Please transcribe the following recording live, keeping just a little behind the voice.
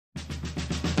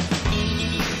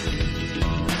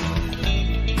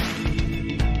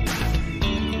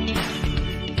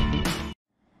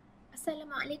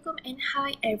and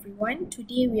hi everyone.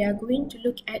 Today we are going to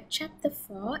look at Chapter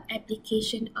 4,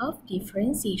 Application of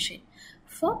Differentiation.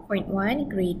 4.1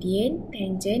 Gradient,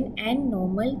 Tangent and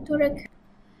Normal to a Curve.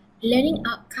 Learning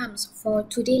outcomes for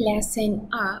today's lesson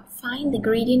are: find the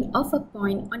gradient of a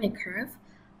point on a curve,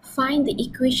 find the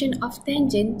equation of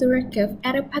tangent to a curve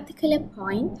at a particular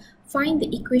point, find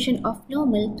the equation of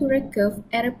normal to a curve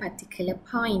at a particular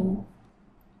point.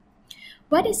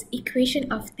 What is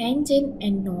equation of tangent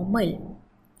and normal?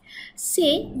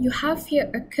 Say you have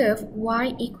here a curve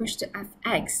y equals to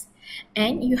fx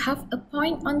and you have a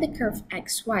point on the curve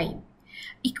xy.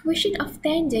 Equation of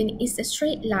tangent is a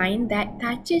straight line that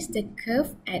touches the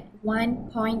curve at one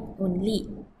point only.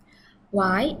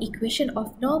 While equation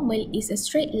of normal is a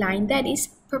straight line that is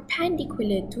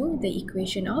perpendicular to the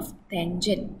equation of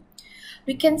tangent.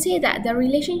 We can say that the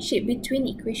relationship between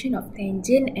equation of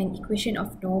tangent and equation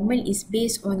of normal is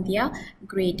based on their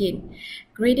gradient.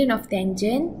 Gradient of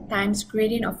tangent times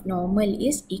gradient of normal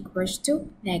is equals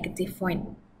to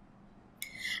 -1.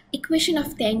 Equation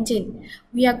of tangent.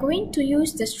 We are going to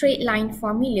use the straight line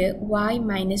formula y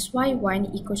minus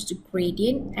y1 equals to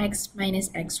gradient x minus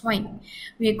x1.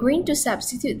 We are going to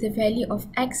substitute the value of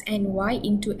x and y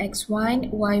into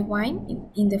x1,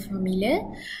 y1 in the formula.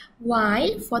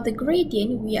 While for the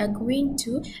gradient, we are going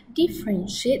to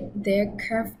differentiate the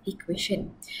curve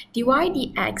equation. dy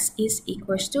dx is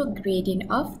equals to gradient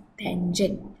of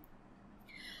tangent.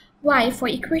 While for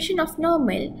equation of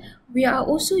normal, we are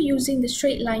also using the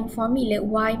straight line formula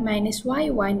y minus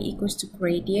y1 equals to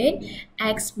gradient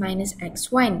x minus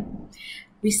x1.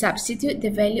 We substitute the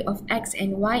value of x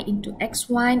and y into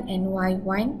x1 and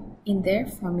y1 in the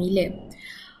formula.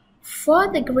 For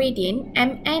the gradient,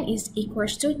 mn is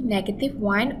equals to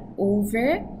 -1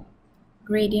 over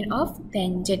gradient of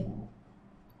tangent.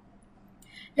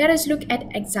 Let us look at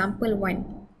example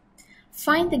 1.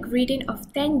 Find the gradient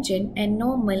of tangent and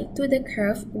normal to the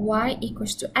curve y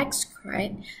equals to x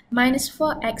squared minus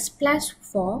 4x plus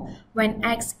 4 when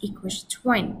x equals to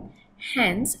 1.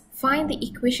 Hence, find the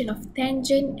equation of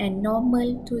tangent and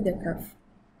normal to the curve.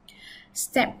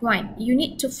 Step 1. You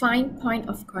need to find point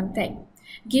of contact.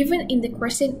 Given in the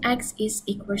question x is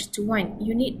equals to 1,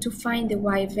 you need to find the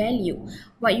y value.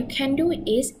 What you can do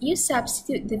is you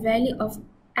substitute the value of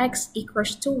x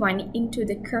equals to 1 into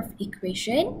the curve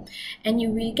equation and you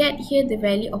will get here the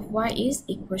value of y is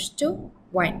equals to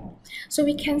 1. So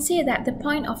we can say that the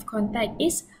point of contact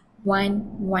is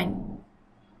 1, 1.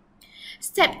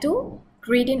 Step 2.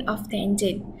 Gradient of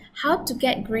tangent. How to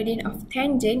get gradient of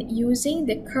tangent using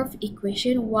the curve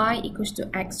equation y equals to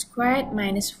x squared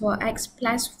minus 4x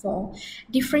plus 4.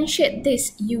 Differentiate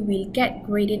this, you will get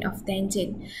gradient of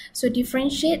tangent. So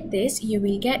differentiate this, you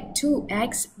will get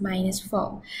 2x minus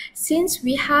 4. Since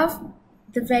we have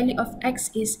the value of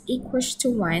x is equals to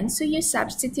 1, so you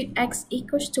substitute x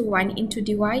equals to 1 into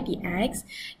dy dx,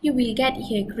 you will get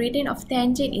here gradient of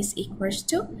tangent is equals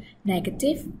to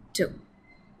 -2.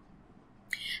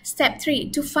 Step 3.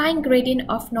 To find gradient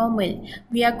of normal,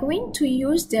 we are going to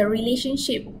use the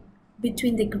relationship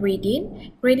between the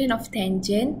gradient of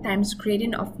tangent times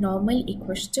gradient of normal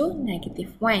equals to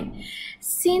 -1.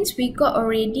 Since we got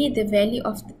already the value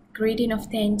of the gradient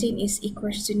of tangent is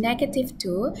equals to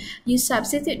 -2, you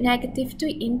substitute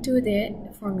 -2 into the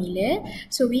formula.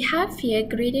 So we have here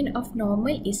gradient of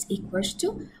normal is equals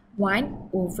to 1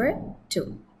 over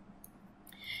 2.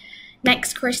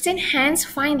 Next question, hence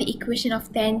find the equation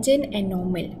of tangent and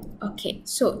normal. Okay,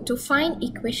 so to find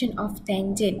equation of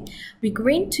tangent, we're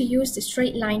going to use the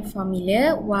straight line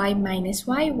formula y minus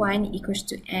y1 equals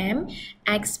to m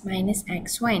x minus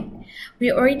x1.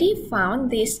 We already found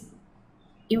this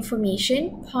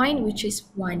information point which is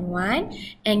 1, 1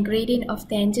 and gradient of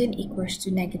tangent equals to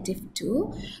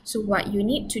 -2. So what you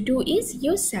need to do is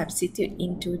you substitute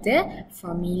into the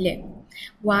formula.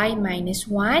 Y minus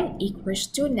 1 equals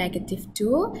to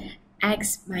 -2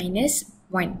 x minus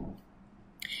 1.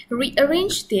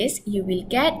 Rearrange this, you will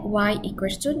get y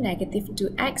equals to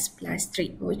 -2x plus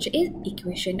 3, which is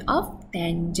equation of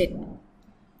tangent.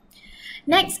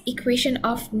 Next, equation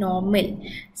of normal.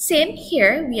 Same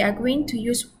here, we are going to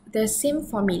use the same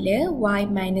formula y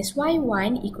minus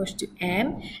y1 equals to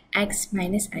m x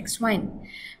minus x1.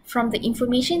 From the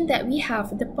information that we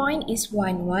have, the point is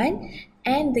 1, 1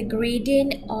 and the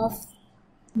gradient of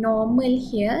normal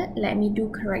here, let me do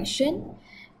correction,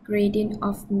 gradient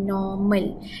of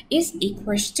normal is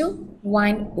equals to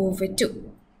 1 over 2.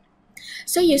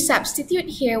 So you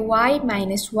substitute here y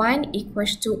minus 1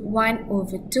 equals to 1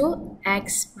 over 2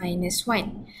 x minus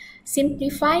 1.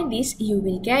 Simplify this, you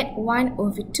will get 1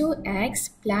 over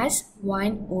 2x plus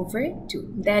 1 over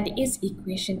 2. That is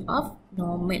equation of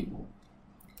normal.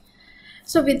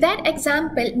 So with that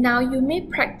example, now you may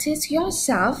practice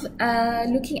yourself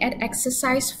looking at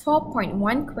exercise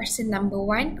 4.1, question number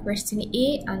 1, question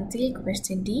A until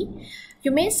question D.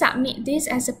 You may submit this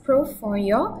as a proof for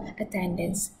your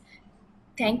attendance.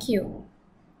 Thank you.